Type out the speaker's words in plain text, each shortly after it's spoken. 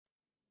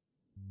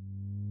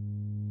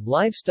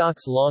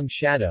Livestock's Long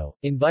Shadow,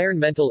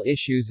 Environmental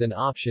Issues and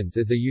Options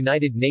is a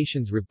United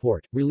Nations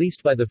report,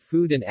 released by the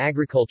Food and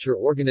Agriculture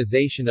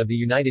Organization of the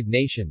United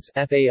Nations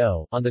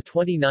FAO, on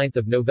 29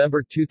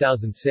 November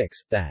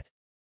 2006, that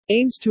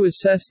aims to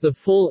assess the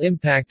full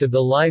impact of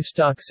the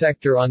livestock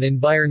sector on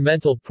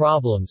environmental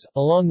problems,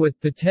 along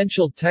with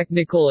potential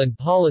technical and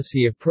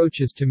policy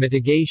approaches to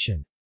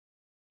mitigation.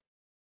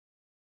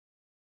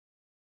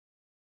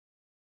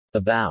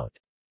 About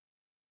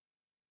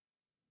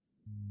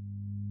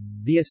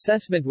the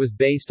assessment was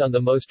based on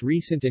the most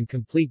recent and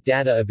complete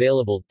data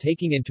available,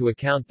 taking into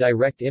account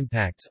direct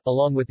impacts,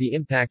 along with the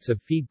impacts of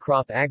feed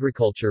crop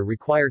agriculture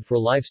required for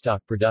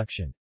livestock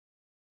production.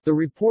 The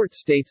report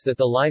states that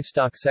the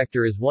livestock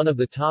sector is one of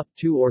the top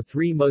 2 or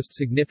 3 most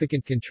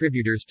significant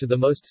contributors to the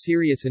most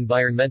serious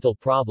environmental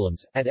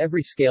problems, at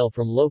every scale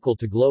from local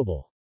to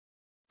global.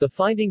 The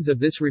findings of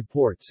this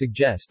report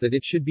suggest that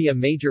it should be a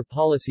major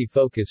policy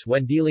focus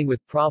when dealing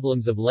with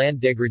problems of land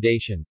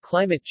degradation,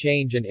 climate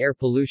change and air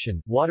pollution,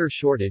 water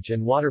shortage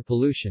and water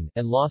pollution,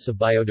 and loss of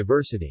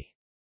biodiversity.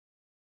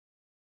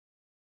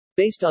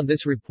 Based on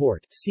this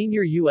report,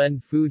 senior UN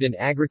Food and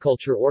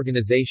Agriculture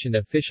Organization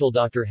official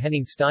Dr.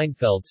 Henning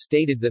Steinfeld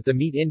stated that the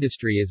meat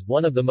industry is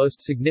one of the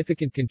most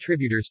significant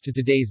contributors to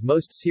today's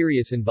most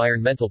serious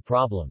environmental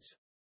problems,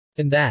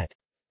 and that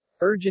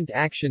urgent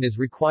action is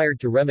required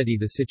to remedy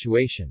the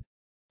situation.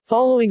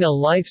 Following a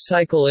life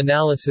cycle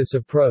analysis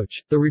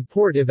approach, the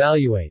report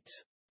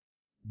evaluates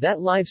that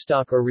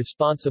livestock are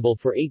responsible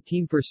for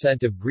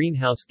 18% of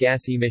greenhouse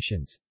gas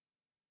emissions.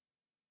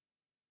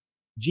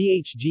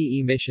 GHG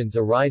emissions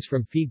arise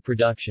from feed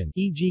production,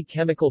 e.g.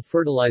 chemical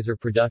fertilizer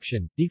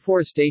production,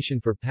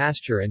 deforestation for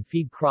pasture and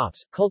feed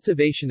crops,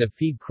 cultivation of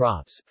feed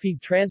crops,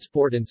 feed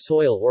transport and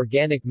soil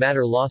organic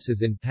matter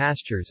losses in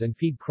pastures and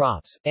feed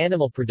crops,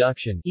 animal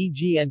production,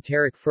 e.g.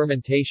 enteric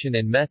fermentation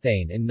and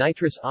methane and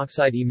nitrous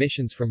oxide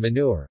emissions from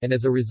manure, and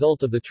as a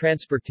result of the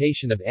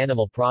transportation of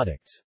animal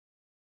products.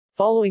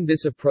 Following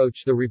this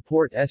approach, the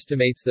report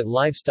estimates that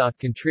livestock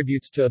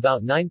contributes to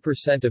about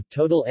 9% of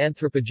total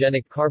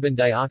anthropogenic carbon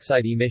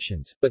dioxide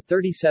emissions, but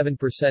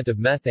 37% of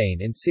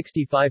methane and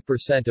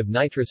 65% of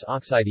nitrous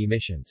oxide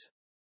emissions.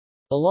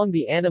 Along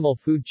the animal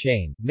food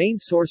chain, main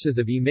sources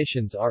of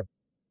emissions are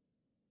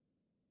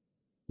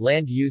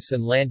land use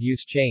and land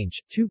use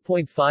change,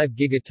 2.5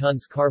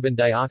 gigatons carbon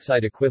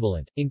dioxide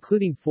equivalent,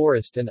 including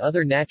forest and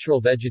other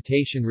natural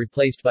vegetation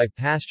replaced by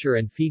pasture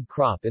and feed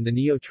crop in the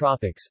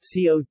neotropics,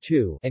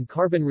 CO2, and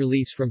carbon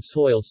release from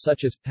soils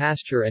such as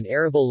pasture and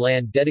arable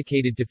land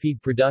dedicated to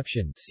feed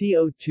production,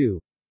 CO2.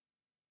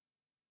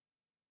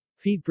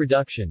 Feed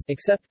production,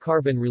 except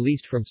carbon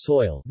released from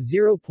soil,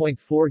 0.4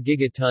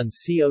 gigatons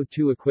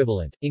CO2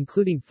 equivalent,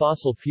 including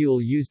fossil fuel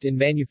used in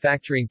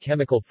manufacturing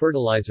chemical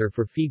fertilizer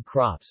for feed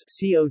crops,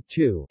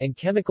 CO2, and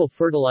chemical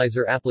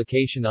fertilizer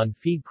application on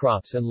feed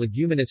crops and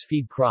leguminous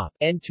feed crop,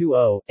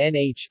 N2O,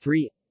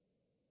 NH3.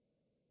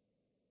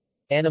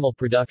 Animal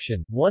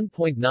production,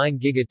 1.9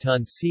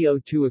 gigatons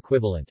CO2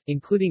 equivalent,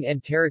 including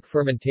enteric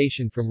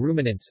fermentation from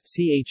ruminants,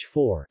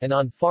 CH4, and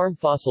on-farm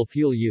fossil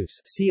fuel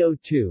use,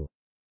 CO2.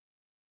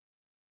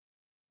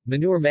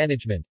 Manure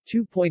management,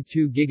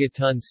 2.2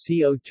 gigatons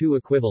CO2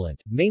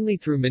 equivalent, mainly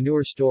through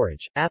manure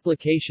storage,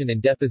 application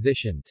and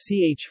deposition,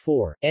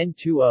 CH4,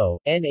 N2O,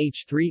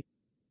 NH3.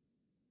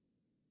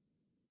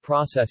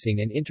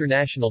 Processing and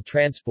international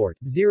transport,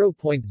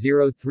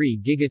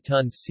 0.03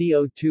 gigatons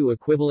CO2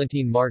 equivalent.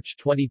 In March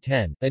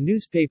 2010, a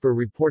newspaper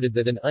reported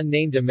that an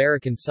unnamed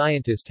American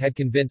scientist had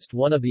convinced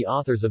one of the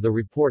authors of the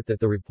report that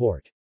the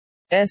report's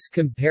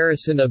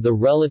comparison of the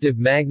relative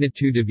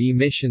magnitude of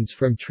emissions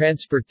from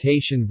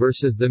transportation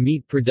versus the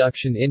meat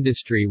production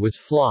industry was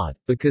flawed,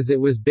 because it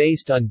was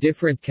based on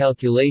different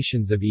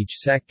calculations of each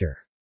sector's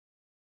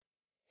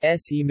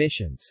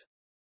emissions.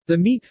 The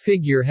meat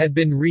figure had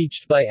been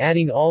reached by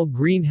adding all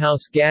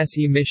greenhouse gas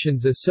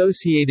emissions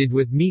associated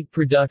with meat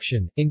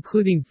production,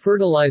 including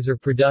fertilizer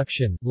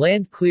production,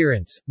 land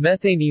clearance,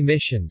 methane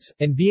emissions,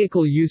 and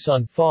vehicle use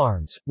on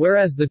farms,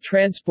 whereas the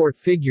transport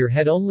figure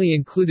had only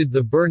included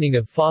the burning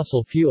of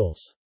fossil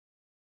fuels.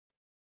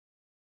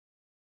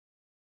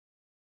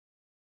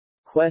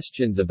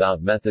 Questions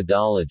about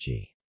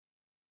methodology.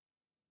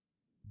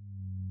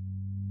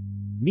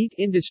 Meat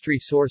industry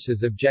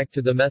sources object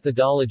to the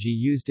methodology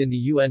used in the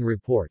UN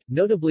report,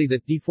 notably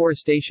that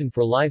deforestation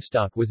for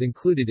livestock was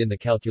included in the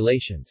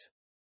calculations.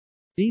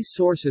 These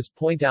sources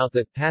point out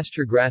that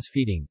pasture grass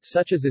feeding,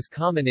 such as is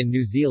common in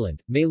New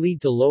Zealand, may lead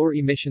to lower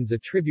emissions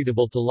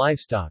attributable to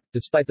livestock,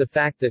 despite the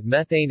fact that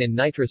methane and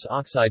nitrous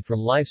oxide from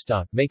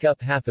livestock make up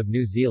half of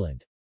New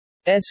Zealand's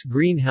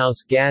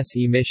greenhouse gas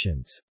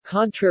emissions.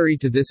 Contrary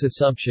to this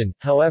assumption,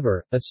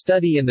 however, a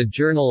study in the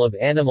Journal of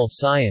Animal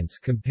Science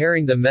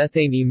comparing the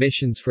methane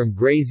emissions from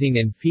grazing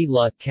and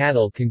feedlot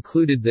cattle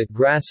concluded that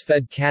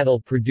grass-fed cattle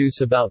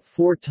produce about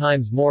 4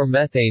 times more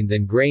methane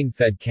than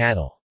grain-fed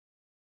cattle.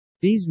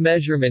 These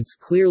measurements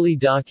clearly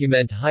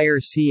document higher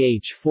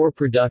CH4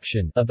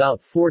 production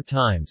about 4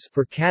 times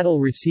for cattle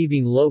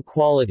receiving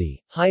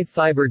low-quality,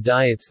 high-fiber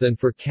diets than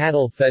for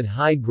cattle fed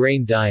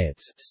high-grain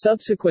diets.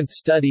 Subsequent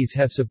studies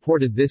have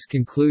supported this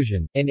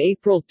conclusion. An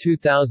April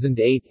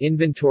 2008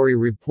 inventory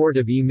report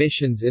of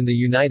emissions in the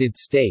United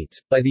States,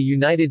 by the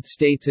United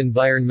States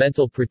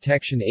Environmental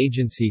Protection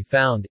Agency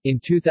found, in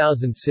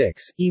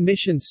 2006,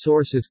 emissions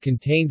sources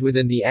contained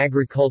within the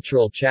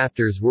agricultural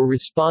chapters were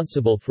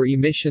responsible for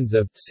emissions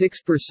of 6%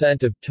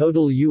 of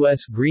total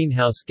U.S.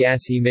 greenhouse gas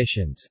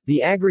emissions.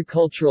 The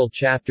agricultural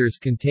chapters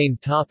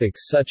contained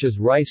topics such as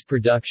rice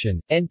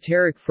production,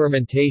 enteric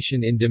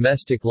fermentation in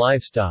domestic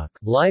livestock,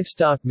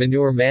 livestock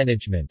manure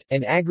management,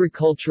 and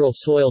agricultural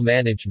soil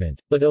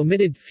management, but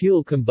omitted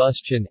fuel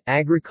combustion,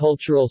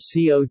 agricultural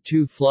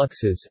CO2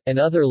 fluxes, and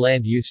other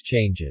land use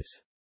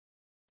changes.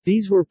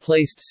 These were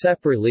placed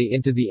separately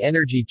into the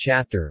Energy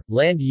chapter,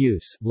 Land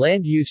Use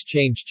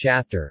Change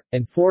chapter,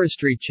 and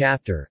Forestry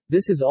chapter.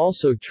 This is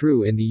also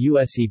true in the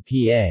US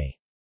EPA's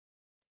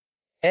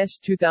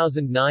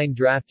 2009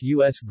 Draft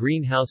U.S.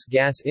 Greenhouse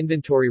Gas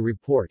Inventory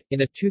Report.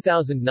 In a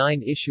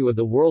 2009 issue of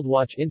the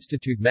WorldWatch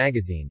Institute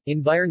magazine,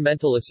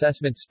 environmental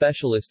assessment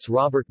specialists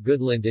Robert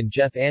Goodland and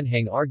Jeff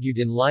Anhang argued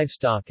in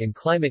Livestock and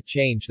Climate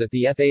Change that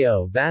the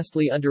FAO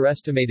vastly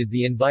underestimated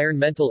the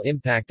environmental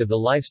impact of the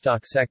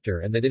livestock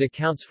sector and that it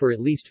accounts for at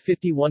least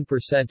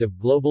 51% of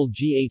global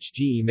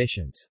GHG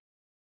emissions.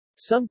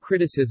 Some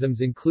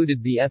criticisms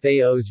included the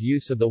FAO's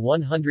use of the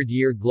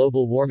 100-year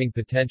global warming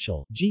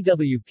potential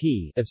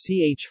 (GWP) of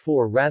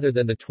CH4 rather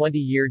than the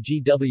 20-year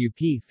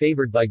GWP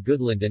favored by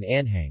Goodland and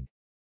Anhang.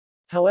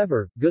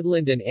 However,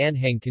 Goodland and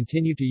Anhang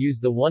continue to use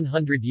the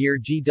 100-year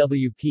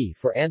GWP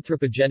for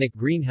anthropogenic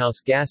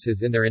greenhouse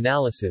gases in their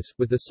analysis,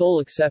 with the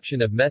sole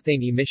exception of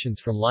methane emissions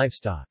from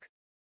livestock.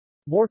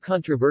 More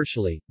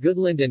controversially,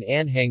 Goodland and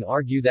Anhang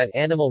argue that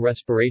animal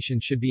respiration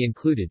should be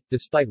included,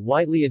 despite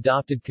widely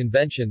adopted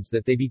conventions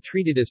that they be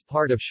treated as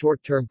part of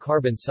short-term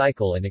carbon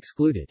cycle and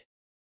excluded.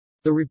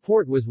 The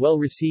report was well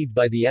received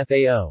by the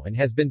FAO and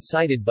has been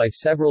cited by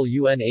several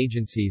UN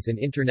agencies and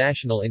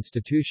international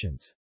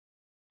institutions.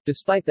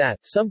 Despite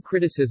that, some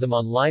criticism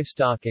on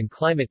livestock and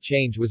climate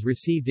change was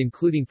received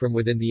including from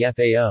within the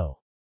FAO.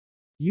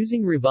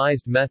 Using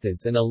revised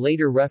methods and a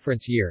later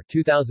reference year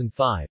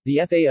 2005,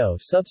 the FAO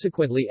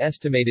subsequently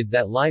estimated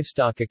that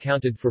livestock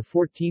accounted for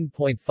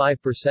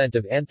 14.5%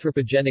 of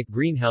anthropogenic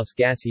greenhouse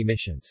gas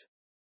emissions.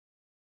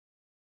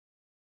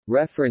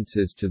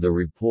 References to the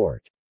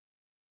report.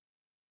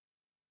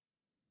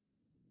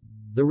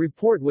 The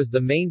report was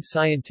the main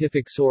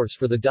scientific source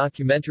for the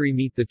documentary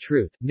Meet the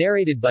Truth,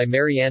 narrated by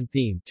Marianne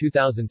Thieme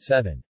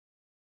 2007.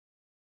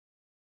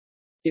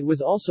 It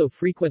was also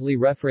frequently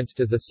referenced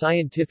as a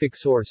scientific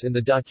source in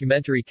the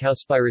documentary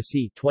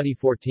Cowspiracy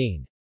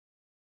 2014.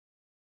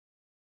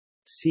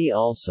 See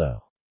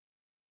also: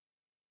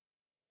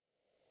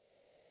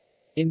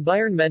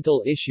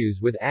 Environmental issues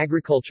with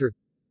agriculture,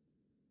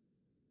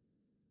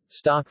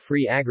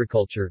 Stock-free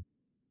agriculture,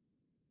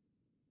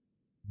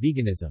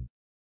 Veganism.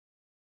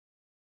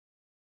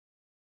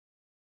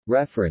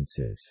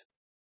 References.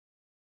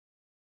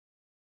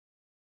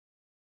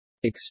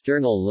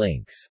 External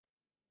links.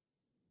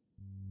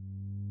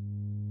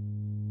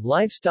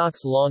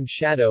 Livestock's Long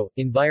Shadow,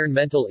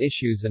 Environmental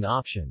Issues and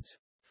Options.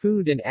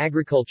 Food and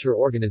Agriculture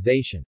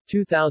Organization.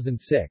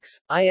 2006.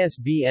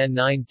 ISBN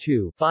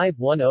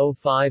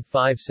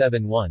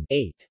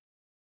 92-51055571-8.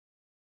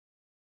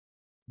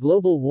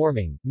 Global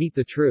Warming, Meet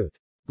the Truth.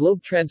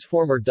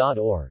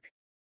 GlobeTransformer.org.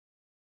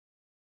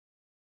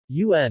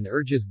 UN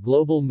urges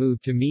global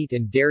move to meat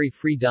and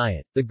dairy-free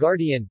diet. The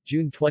Guardian,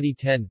 June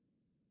 2010.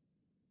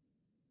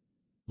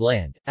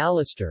 Bland,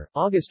 Alistair,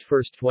 August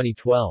 1,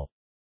 2012.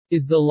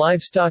 Is the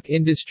livestock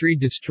industry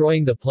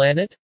destroying the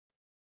planet?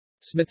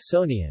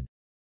 Smithsonian.